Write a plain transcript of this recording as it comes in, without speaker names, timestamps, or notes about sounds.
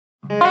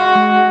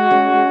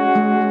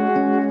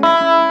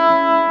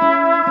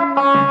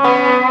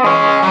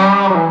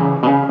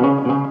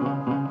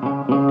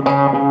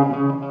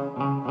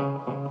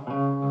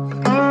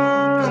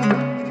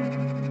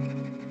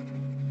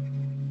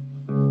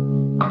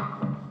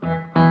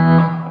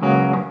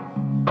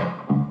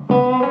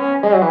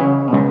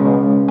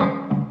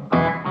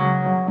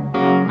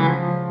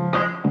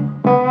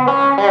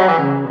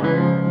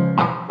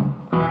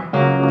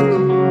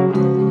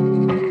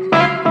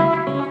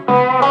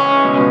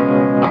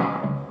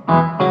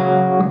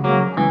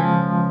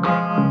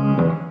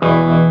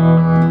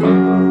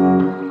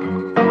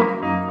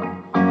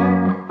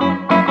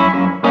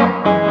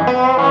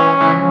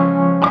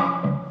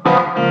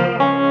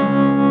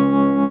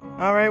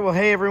Well,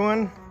 hey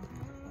everyone,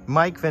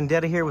 Mike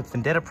Vendetta here with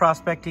Vendetta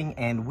Prospecting,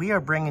 and we are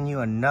bringing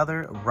you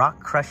another rock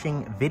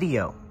crushing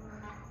video.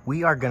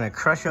 We are gonna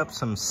crush up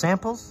some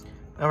samples.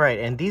 All right,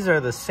 and these are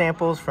the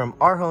samples from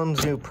Our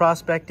Homes New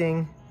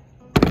Prospecting.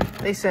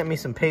 They sent me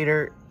some pay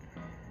dirt,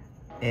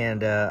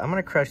 and I'm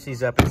gonna crush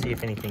these up and see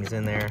if anything's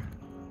in there.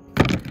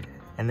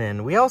 And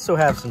then we also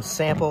have some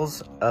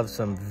samples of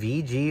some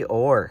VG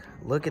ore.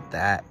 Look at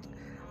that.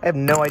 I have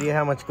no idea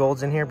how much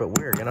gold's in here, but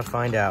we're gonna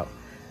find out.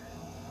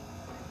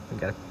 We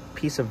got a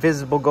piece of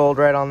visible gold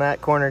right on that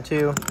corner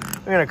too.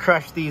 We're gonna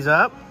crush these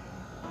up.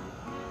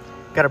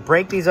 Got to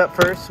break these up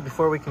first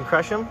before we can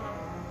crush them,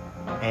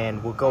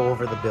 and we'll go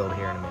over the build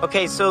here in a minute.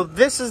 Okay, so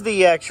this is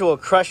the actual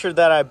crusher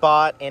that I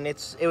bought, and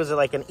it was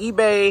like an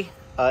eBay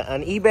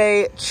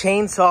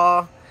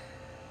chainsaw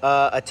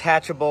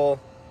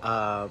attachable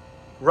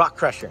rock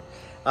crusher.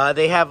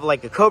 They have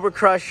like a Cobra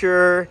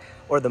Crusher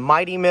or the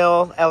Mighty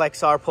Mill.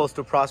 LXR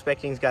Postal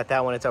Prospecting's got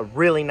that one. It's a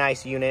really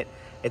nice unit.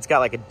 It's got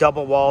like a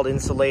double-walled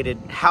insulated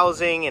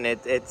housing, and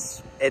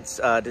it's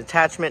a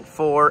detachment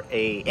for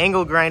a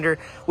angle grinder,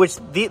 which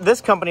this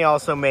company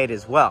also made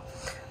as well.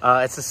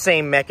 It's the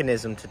same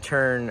mechanism to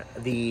turn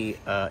the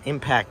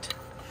impact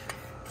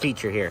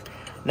feature here.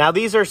 Now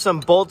these are some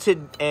bolted,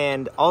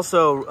 and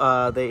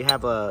also they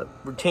have a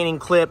retaining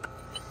clip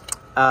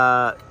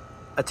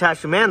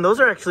attached to. Man, those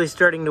are actually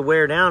starting to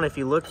wear down. If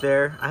you look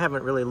there, I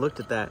haven't really looked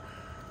at that.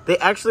 They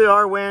actually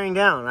are wearing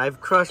down. I've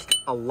crushed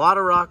a lot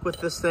of rock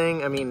with this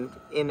thing. I mean,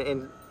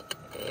 in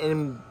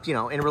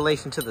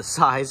relation to the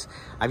size,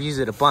 I've used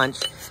it a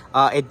bunch.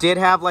 It did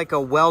have like a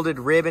welded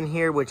rib in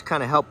here, which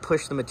kind of helped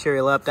push the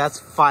material up. That's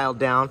filed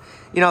down,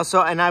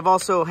 so, and I've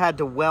also had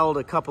to weld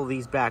a couple of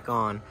these back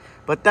on,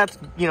 but that's,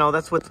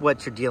 that's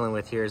what you're dealing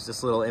with here is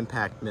this little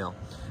impact mill.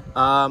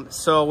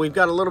 So we've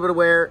got a little bit of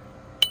wear.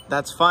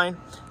 That's fine.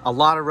 A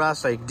lot of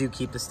rust. I do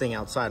keep this thing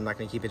outside. I'm not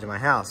going to keep it in my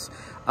house.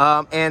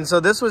 And so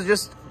this was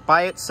just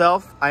by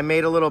itself. I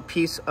made a little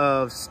piece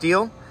of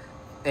steel,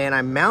 and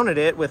I mounted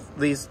it with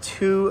these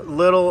two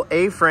little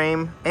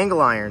A-frame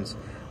angle irons.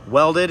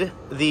 Welded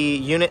the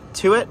unit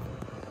to it.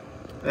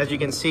 As you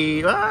can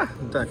see,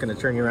 I'm not going to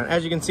turn you around.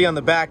 As you can see on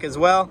the back as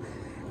well.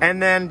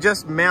 And then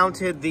just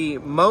mounted the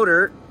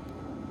motor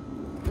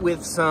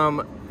with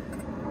some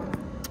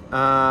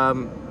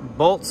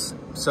bolts.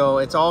 So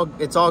it's all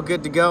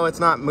good to go. It's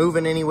not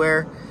moving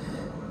anywhere.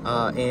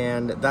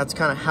 And that's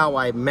kind of how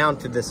I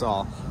mounted this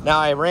all. Now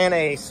I ran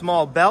a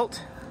small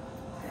belt,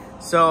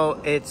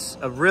 so it's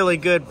a really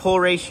good pull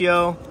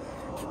ratio,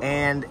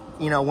 and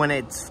when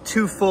it's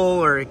too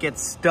full or it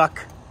gets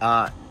stuck,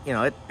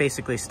 it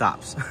basically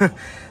stops.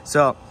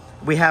 So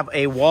we have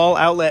a wall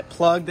outlet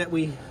plug that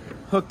we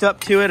hooked up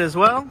to it as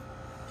well,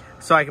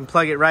 so I can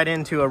plug it right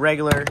into a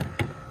regular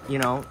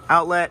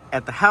outlet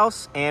at the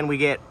house, and we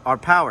get our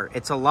power.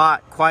 It's a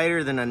lot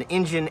quieter than an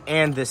engine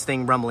and this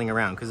thing rumbling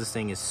around, because this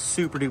thing is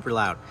super duper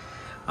loud.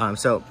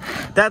 So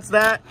that's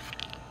that.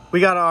 We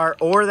got our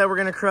ore that we're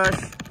gonna crush.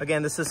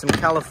 Again, this is some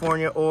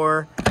California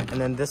ore, and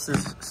then this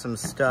is some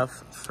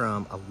stuff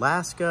from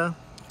Alaska.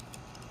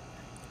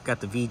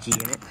 Got the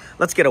VG in it.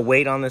 Let's get a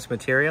weight on this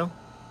material,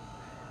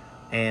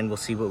 and we'll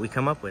see what we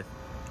come up with.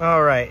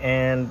 All right,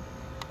 and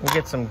we'll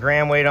get some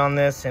gram weight on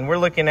this, and we're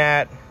looking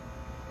at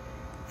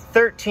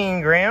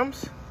 13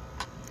 grams,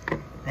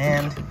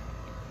 and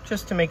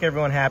just to make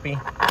everyone happy,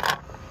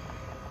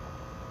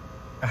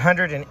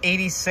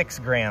 186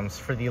 grams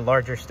for the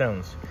larger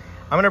stones.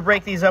 I'm gonna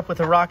break these up with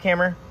a rock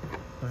hammer.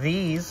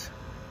 These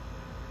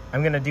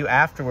I'm gonna do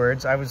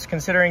afterwards. I was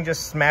considering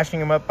just smashing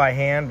them up by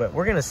hand, but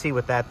we're gonna see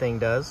what that thing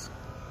does.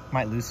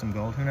 Might lose some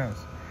gold, who knows?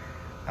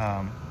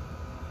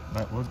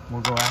 But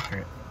we'll go after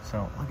it.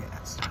 So look at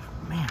that stuff,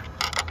 man.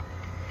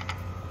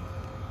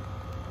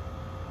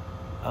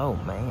 Oh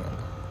man.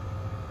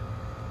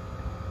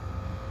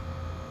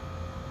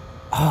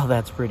 Oh,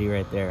 that's pretty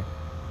right there.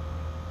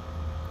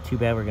 Too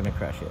bad we're gonna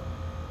crush it.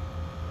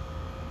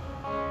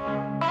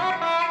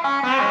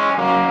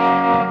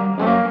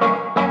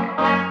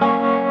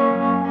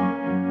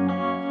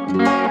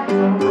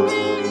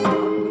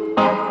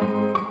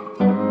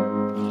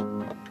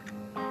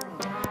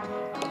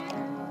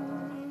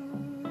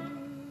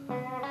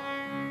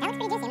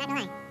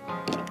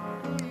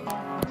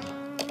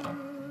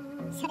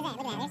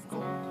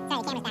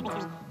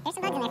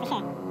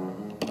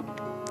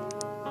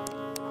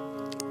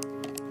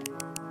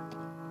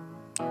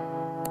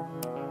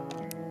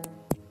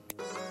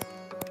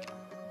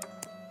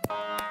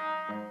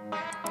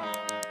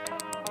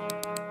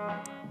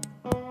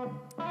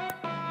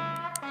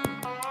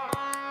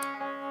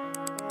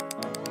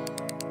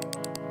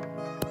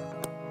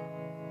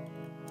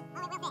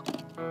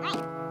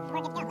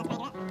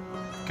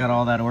 Got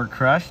all that ore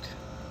crushed.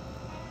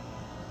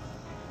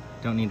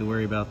 Don't need to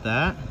worry about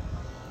that.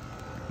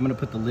 I'm gonna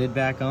put the lid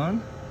back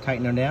on,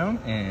 tighten her down,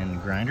 and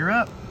grind her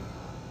up.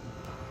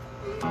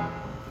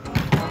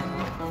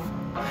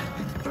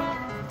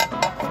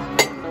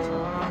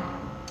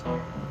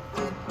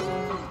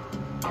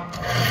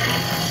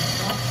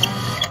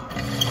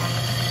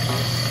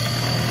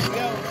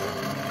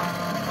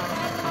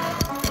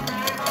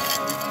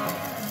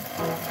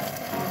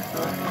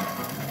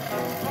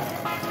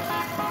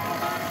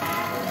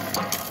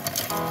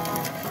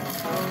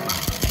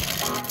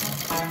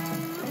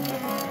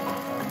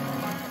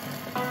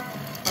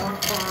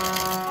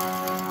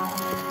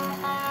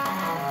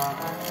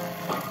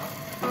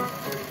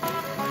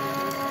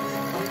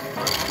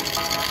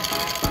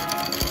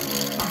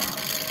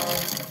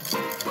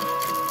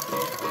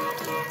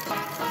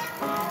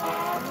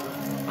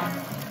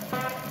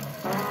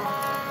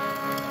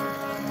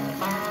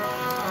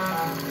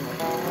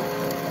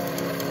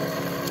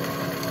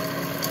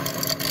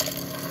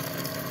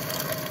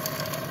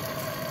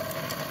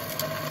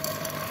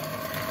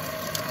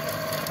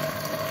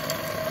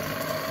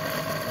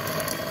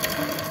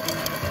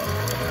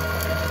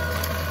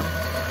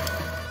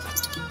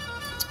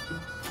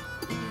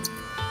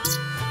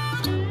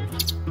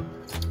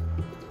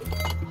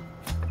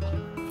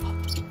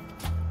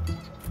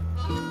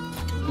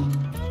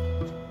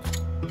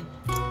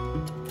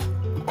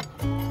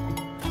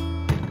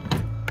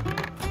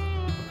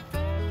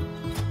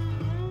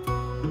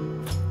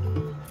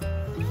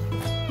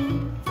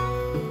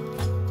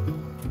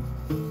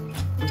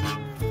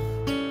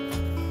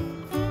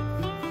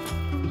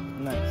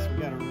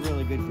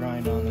 Good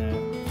grind on that.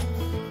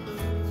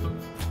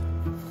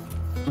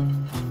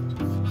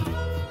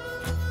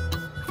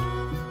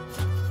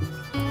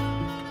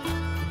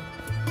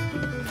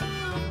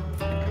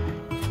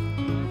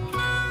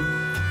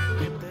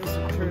 Get this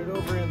and turn it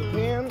over in the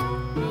pan.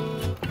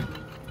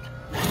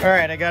 All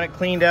right, I got it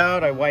cleaned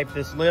out. I wiped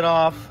this lid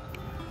off,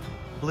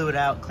 blew it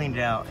out, cleaned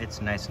it out.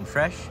 It's nice and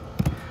fresh.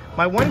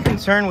 My one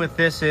concern with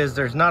this is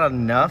there's not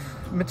enough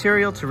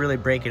material to really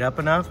break it up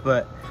enough,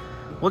 but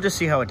we'll just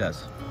see how it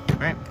does. All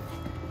right.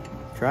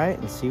 Try it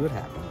and see what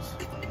happens.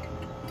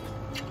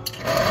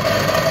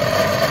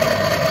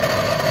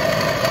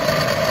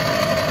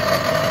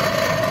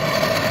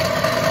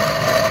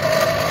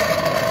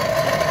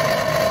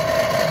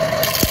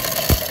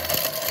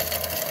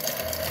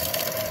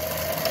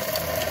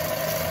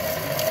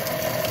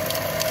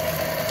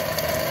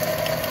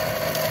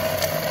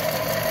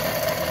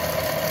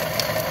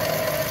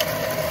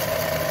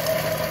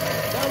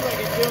 Sounds like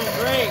it's doing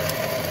great.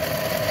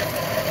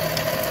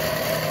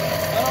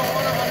 I don't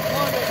want to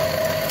unplug it.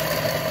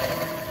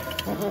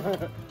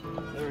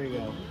 There we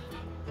go.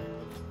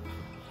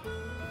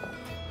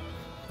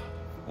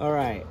 All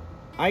right,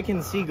 I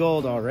can see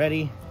gold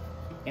already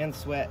and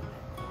sweat.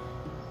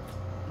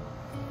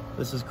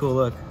 This is cool,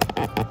 look.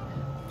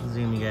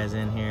 Zoom you guys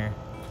in here.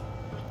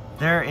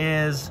 There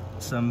is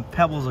some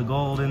pebbles of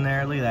gold in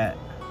there, look at that.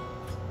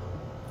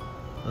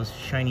 Those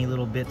shiny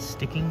little bits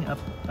sticking up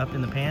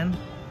in the pan.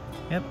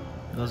 Yep,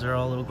 those are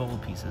all little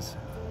gold pieces.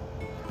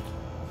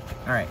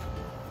 All right.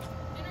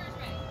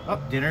 Oh,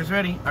 dinner's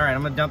ready. All right,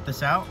 I'm gonna dump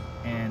this out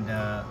and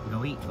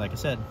go eat, like I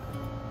said.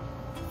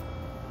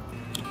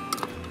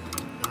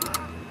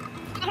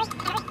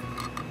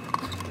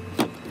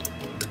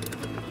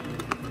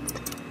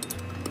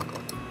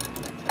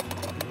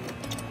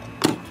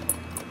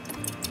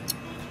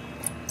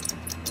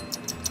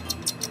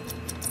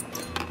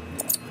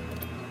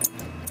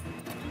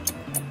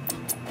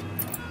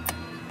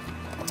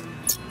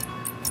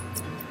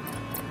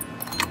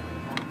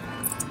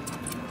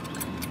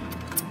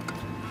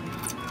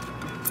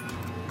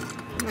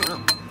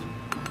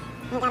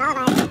 We got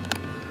all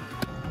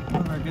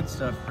All our good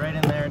stuff right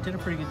in there. Did a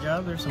pretty good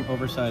job. There's some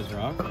oversized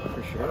rock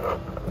for sure.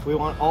 We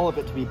want all of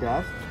it to be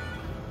dust.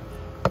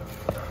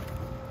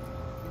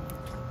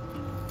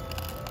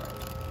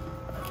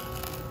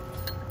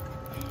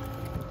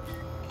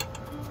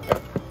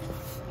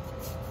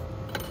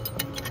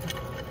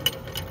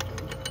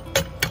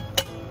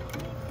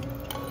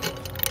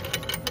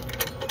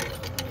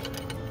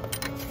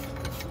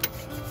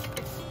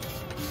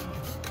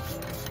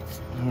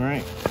 All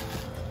right.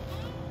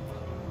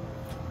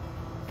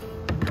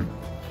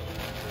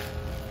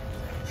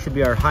 Should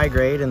be our high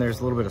grade, and there's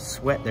a little bit of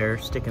sweat there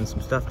sticking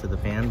some stuff to the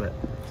pan, but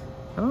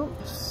I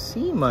don't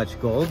see much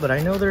gold, but I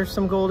know there's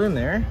some gold in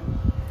there.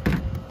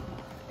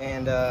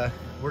 And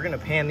we're gonna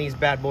pan these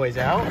bad boys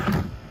out.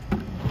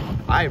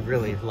 I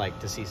really like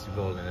to see some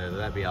gold in there.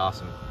 That'd be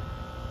awesome.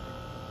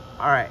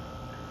 All right.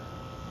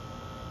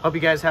 Hope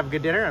you guys have a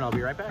good dinner, and I'll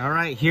be right back. All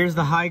right, here's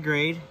the high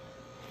grade.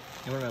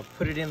 And we're gonna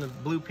put it in the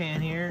blue pan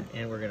here,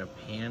 and we're gonna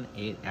pan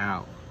it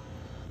out.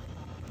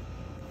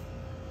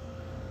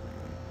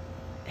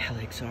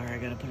 LXR, I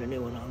gotta put a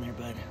new one on there,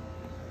 bud.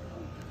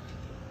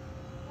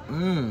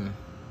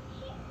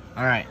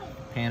 All right,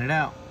 pan it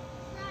out.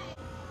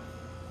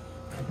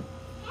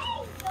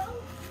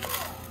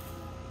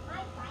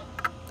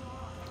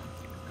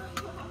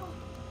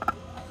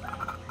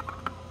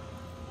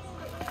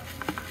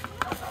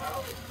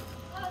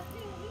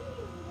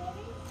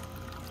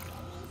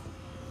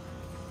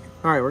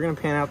 All right, we're gonna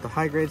pan out the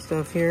high grade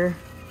stuff here.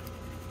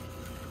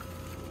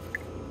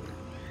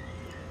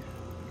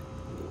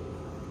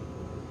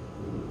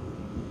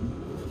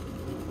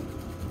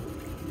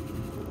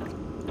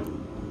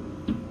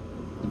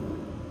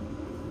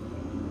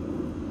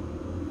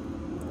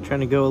 Trying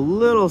to go a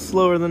little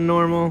slower than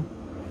normal.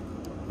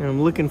 And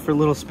I'm looking for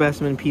little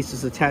specimen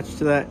pieces attached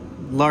to that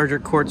larger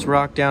quartz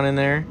rock down in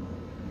there.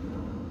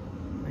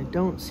 I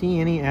don't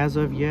see any as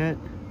of yet.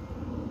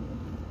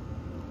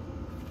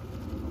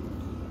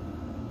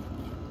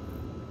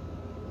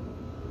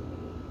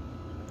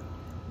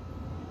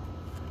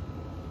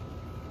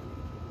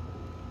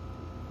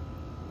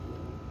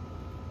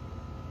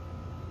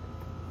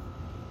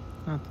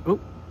 Oh,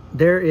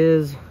 there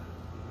is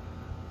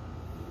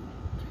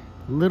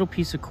a little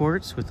piece of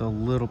quartz with a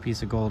little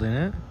piece of gold in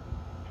it.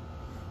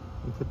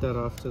 We'll put that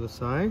off to the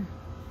side.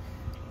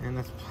 And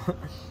that's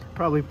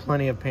probably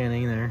plenty of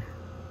panning there.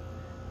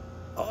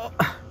 Oh,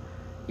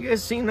 you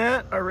guys seen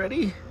that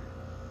already?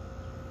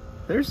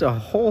 There's a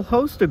whole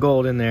host of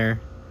gold in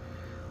there.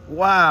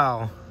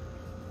 Wow.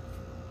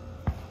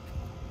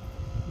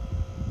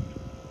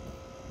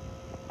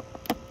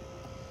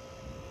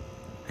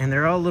 And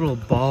they're all little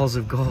balls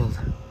of gold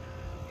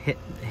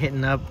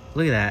hitting up.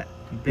 Look at that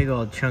big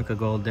old chunk of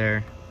gold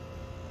there.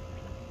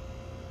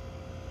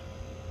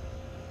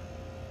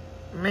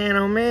 Man,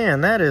 oh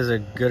man, that is a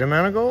good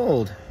amount of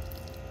gold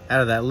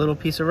out of that little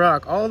piece of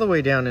rock all the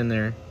way down in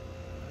there,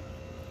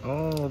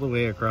 all the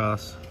way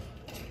across.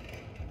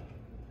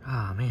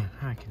 Ah, man,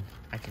 I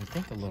can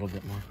think a little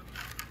bit more.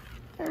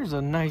 There's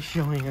a nice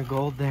showing of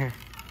gold there.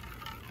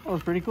 That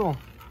was pretty cool.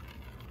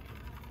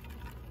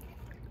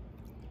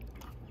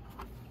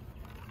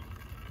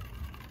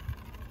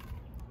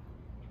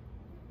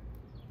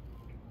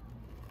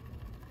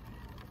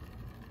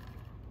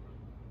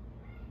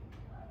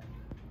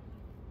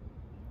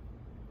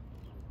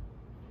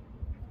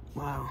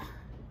 Wow.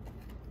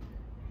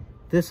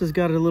 This has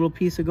got a little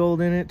piece of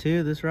gold in it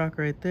too, this rock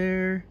right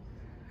there.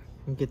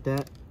 And get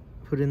that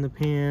put in the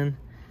pan.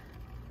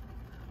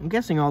 I'm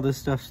guessing all this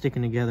stuff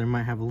sticking together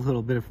might have a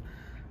little bit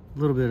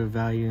of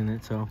value in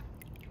it, so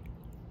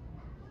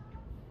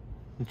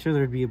I'm sure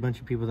there'd be a bunch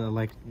of people that would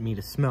like me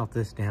to smelt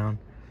this down.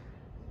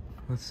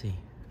 Let's see.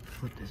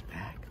 Flip this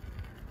back.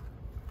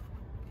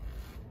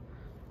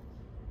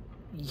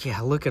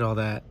 Yeah, look at all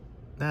that.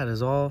 That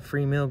is all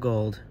free mill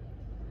gold.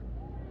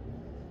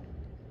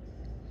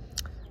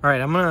 All right,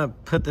 I'm gonna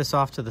put this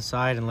off to the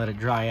side and let it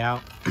dry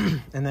out,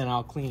 and then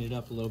I'll clean it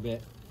up a little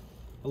bit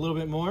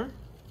more.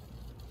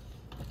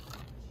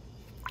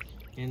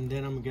 And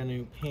then I'm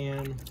gonna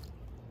pan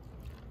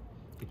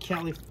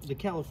the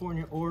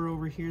California ore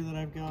over here that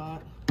I've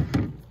got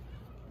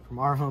from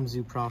Our Home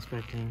Zoo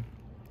Prospecting.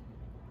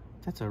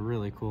 That's a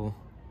really cool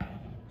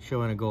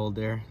showing of gold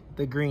there.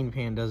 The green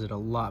pan does it a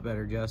lot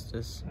better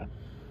justice.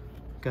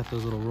 Got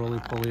those little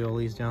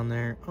roly-poly-olies down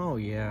there. Oh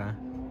yeah.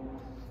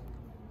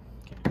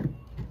 Okay.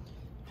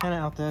 Pan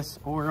out this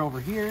ore over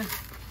here.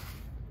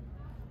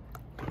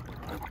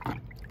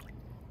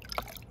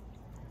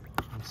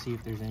 And see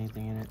if there's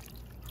anything in it.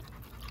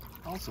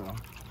 Also,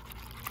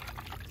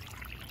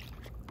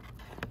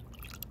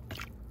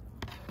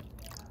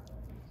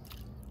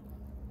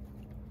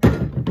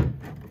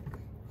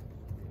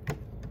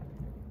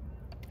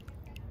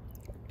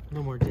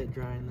 no more dit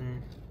dry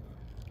in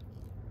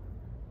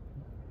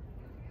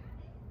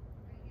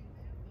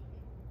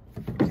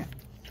there. Okay.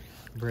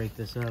 Break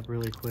this up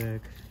really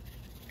quick.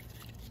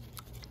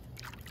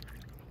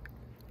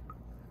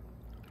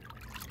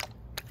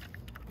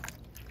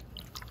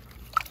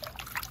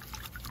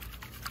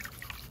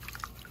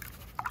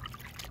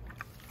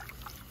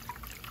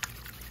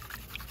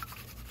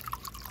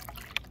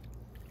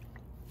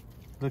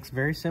 Looks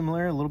very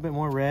similar, a little bit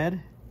more red.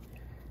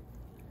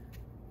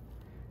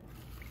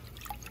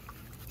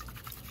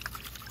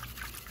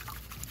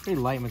 Pretty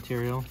light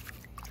material,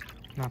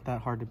 not that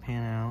hard to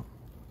pan out.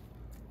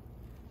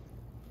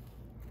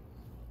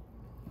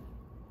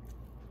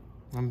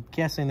 I'm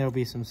guessing there'll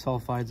be some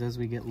sulfides as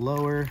we get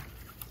lower.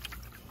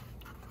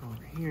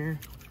 Over here.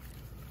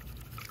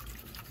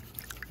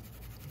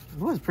 It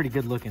was pretty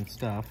good looking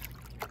stuff.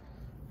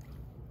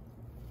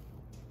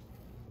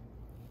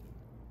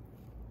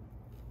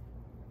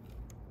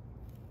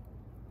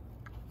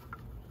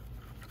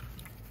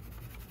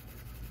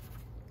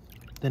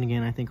 Then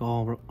again, I think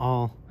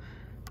all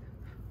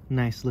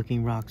nice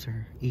looking rocks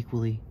are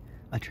equally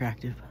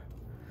attractive.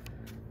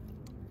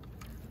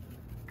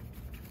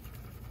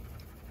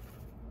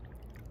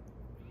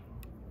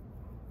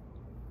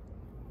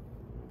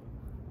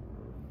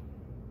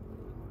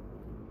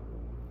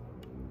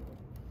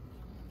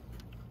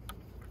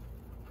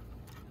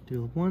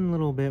 Do one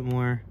little bit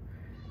more,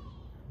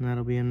 and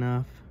that'll be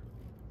enough.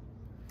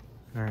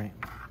 All right.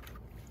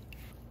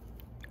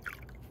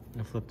 I'm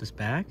gonna flip this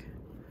back.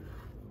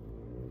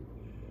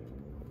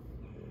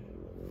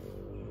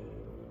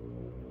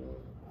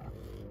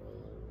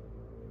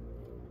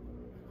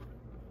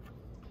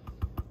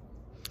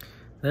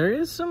 There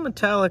is some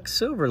metallic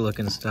silver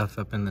looking stuff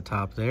up in the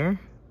top there.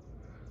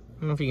 I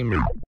don't know if you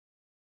can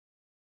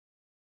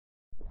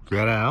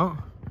that out.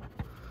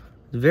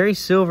 It's very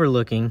silver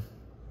looking.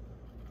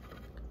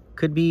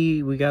 Could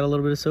be we got a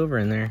little bit of silver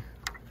in there.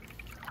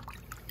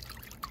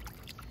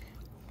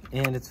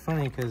 And it's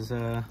funny because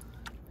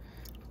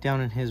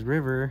down in his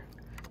river,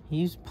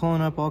 he's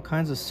pulling up all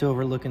kinds of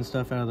silver looking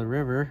stuff out of the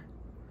river.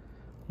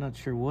 Not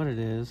sure what it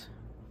is.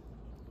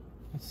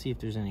 Let's see if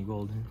there's any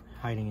gold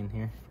hiding in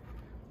here.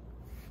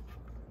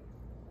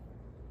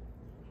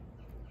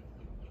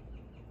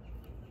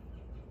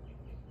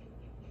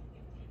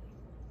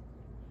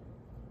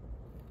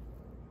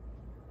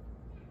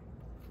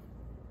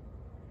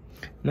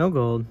 No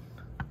gold,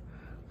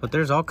 but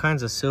there's all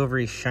kinds of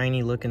silvery,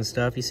 shiny looking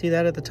stuff. You see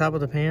that at the top of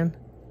the pan?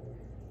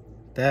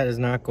 That is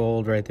not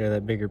gold right there,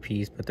 that bigger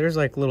piece, but there's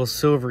like little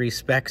silvery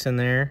specks in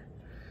there.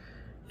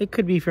 It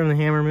could be from the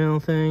hammer mill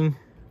thing.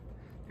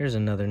 There's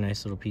another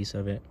nice little piece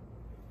of it.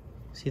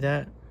 See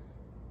that?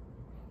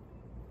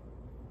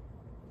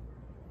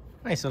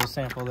 Nice little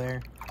sample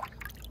there.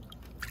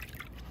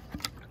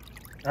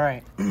 All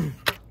right, I'm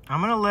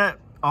gonna let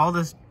all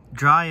this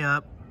dry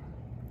up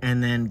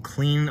and then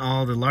clean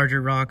all the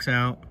larger rocks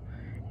out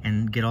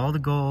and get all the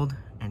gold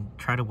and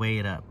try to weigh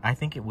it up. I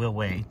think it will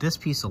weigh. This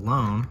piece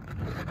alone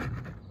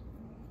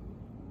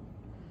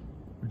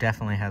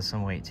definitely has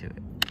some weight to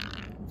it.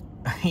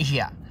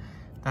 Yeah,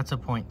 that's a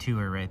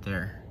 0.2er right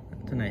there.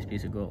 It's a nice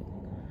piece of gold.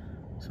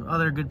 Some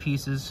other good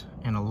pieces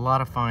and a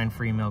lot of fine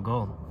free mill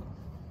gold.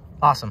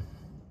 Awesome.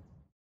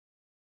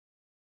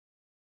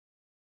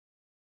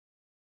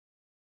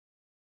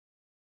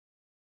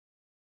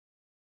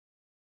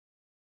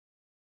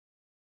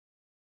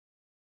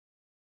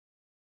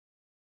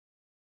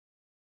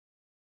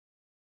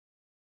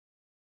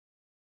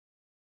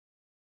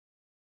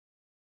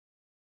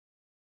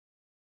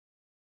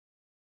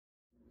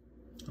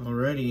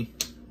 Alrighty,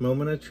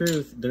 moment of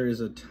truth. There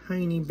is a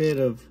tiny bit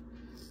of,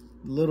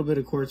 little bit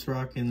of quartz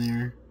rock in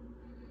there.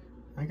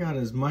 I got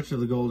as much of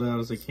the gold out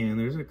as I can.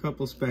 There's a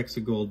couple specks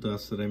of gold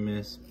dust that I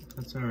missed.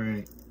 That's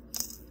alright.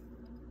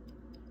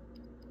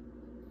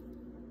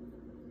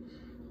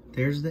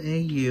 There's the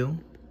AU.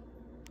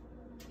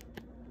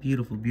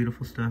 Beautiful,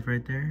 beautiful stuff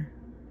right there.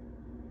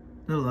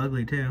 A little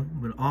ugly too,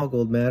 but all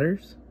gold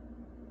matters.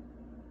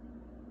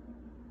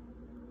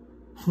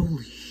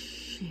 Holy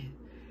shit.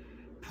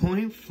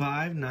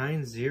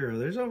 0.590.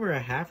 There's over a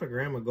half a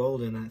gram of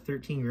gold in that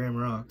 13-gram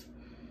rock.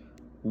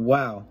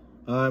 Wow.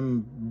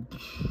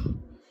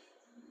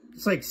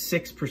 It's like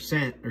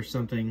 6% or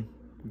something.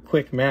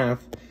 Quick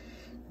math.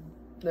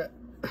 Wow.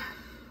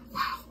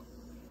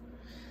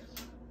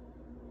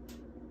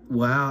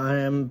 Wow, I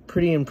am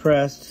pretty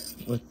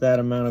impressed with that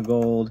amount of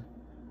gold.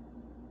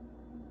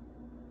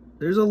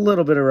 There's a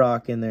little bit of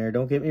rock in there,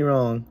 don't get me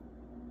wrong.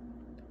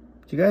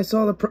 But you guys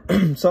saw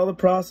the saw the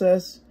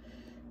process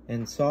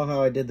and saw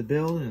how I did the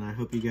build, and I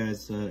hope you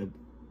guys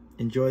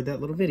enjoyed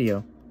that little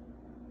video.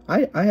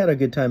 I had a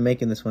good time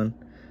making this one.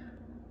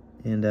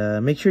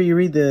 And make sure you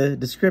read the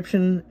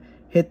description,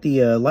 hit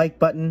the like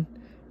button,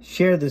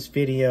 share this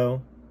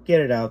video,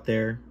 get it out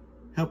there,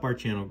 help our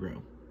channel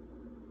grow.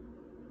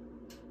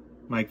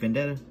 Mike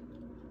Vendetta,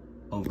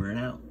 over and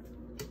out.